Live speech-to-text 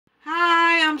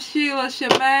Sheila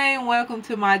Shemaine. Welcome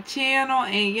to my channel,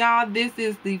 and y'all, this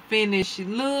is the finished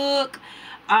look.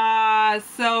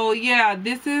 So yeah,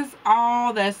 this is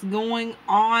all that's going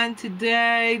on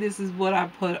today. This is what I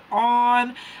put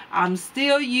on. I'm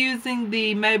still using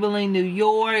the Maybelline New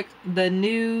York, the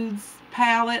nudes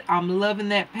palette. I'm loving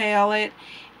that palette.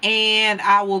 And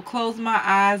I will close my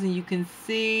eyes and you can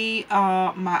see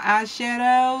my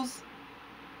eyeshadows.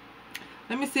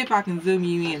 Let me see if I can zoom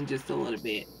you in just a little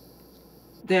bit.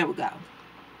 There we go.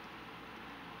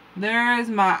 There's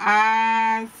my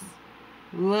eyes.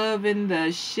 Loving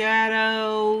the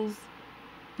shadows.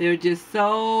 They're just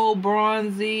so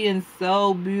bronzy and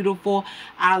so beautiful.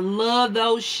 I love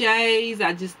those shades.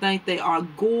 I just think they are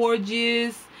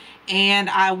gorgeous. And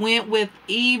I went with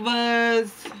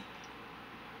Eva's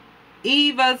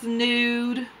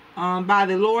Nude by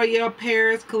the L'Oreal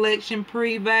Paris Collection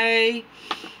Privé.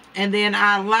 And then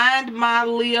I lined my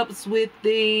lips with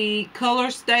the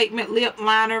Color Statement Lip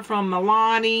Liner from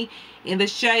Milani in the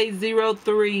shade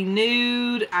 03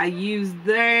 Nude. I used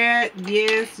that.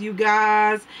 Yes, you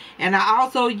guys. And I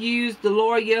also used the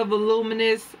L'Oreal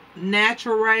Voluminous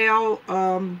Natural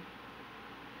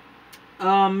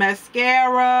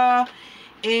mascara.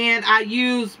 And I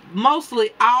use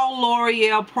mostly all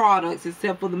L'Oreal products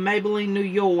except for the Maybelline New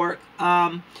York.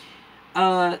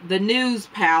 The Nudes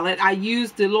palette. I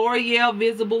used the L'Oreal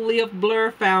Visible Lift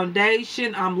Blur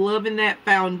Foundation. I'm loving that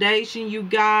foundation, you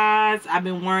guys. I've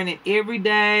been wearing it every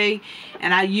day.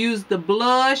 And I used the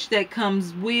blush that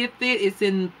comes with it. It's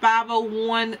in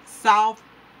 501 Soft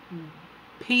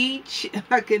Peach.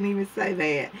 I couldn't even say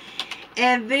that.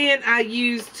 And then I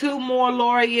used two more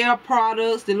L'Oreal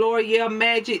products. The L'Oreal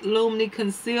Magic Lumini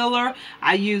Concealer.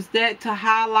 I used that to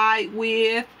highlight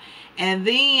with. And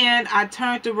then I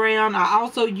turned around. I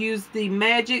also used the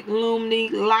Magic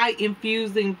Lumini Light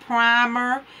Infusing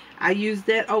Primer. I used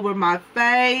that over my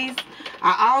face.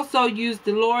 I also used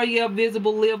the L'Oreal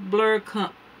Visible Lip Blur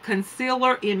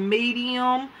Concealer in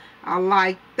medium. I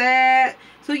like that.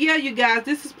 So yeah, you guys,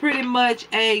 this is pretty much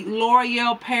a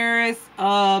L'Oreal Paris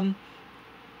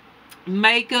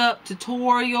makeup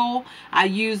tutorial. I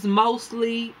use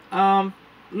mostly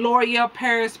L'Oreal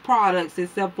Paris products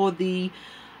except for the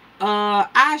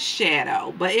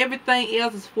eyeshadow, but everything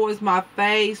else as far as my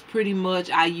face, pretty much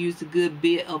I use a good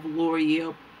bit of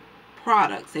L'Oreal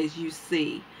products, as you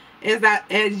see,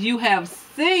 as you have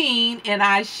seen, and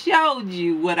I showed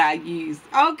you what I used.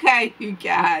 Okay, you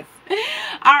guys.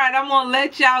 All right, I'm gonna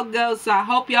let y'all go. So I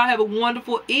hope y'all have a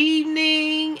wonderful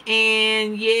evening,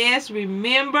 and yes,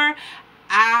 remember,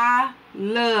 I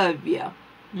love you.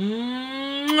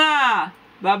 Mwah.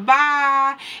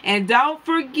 Bye-bye. And don't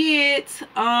forget,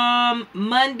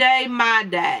 Monday, my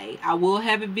day. I will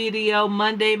have a video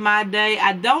Monday, my day.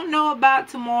 I don't know about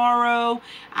tomorrow.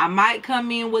 I might come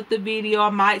in with the video.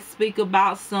 I might speak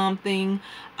about something.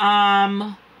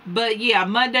 But yeah,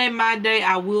 Monday, my day,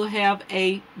 I will have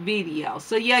a video.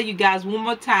 So yeah, you guys, one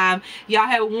more time. Y'all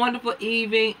have a wonderful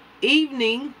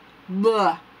evening.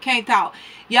 Blah. Can't talk.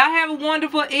 Y'all have a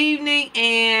wonderful evening,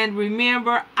 and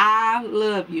remember, I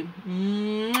love you.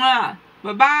 Mwah.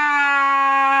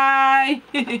 Bye-bye.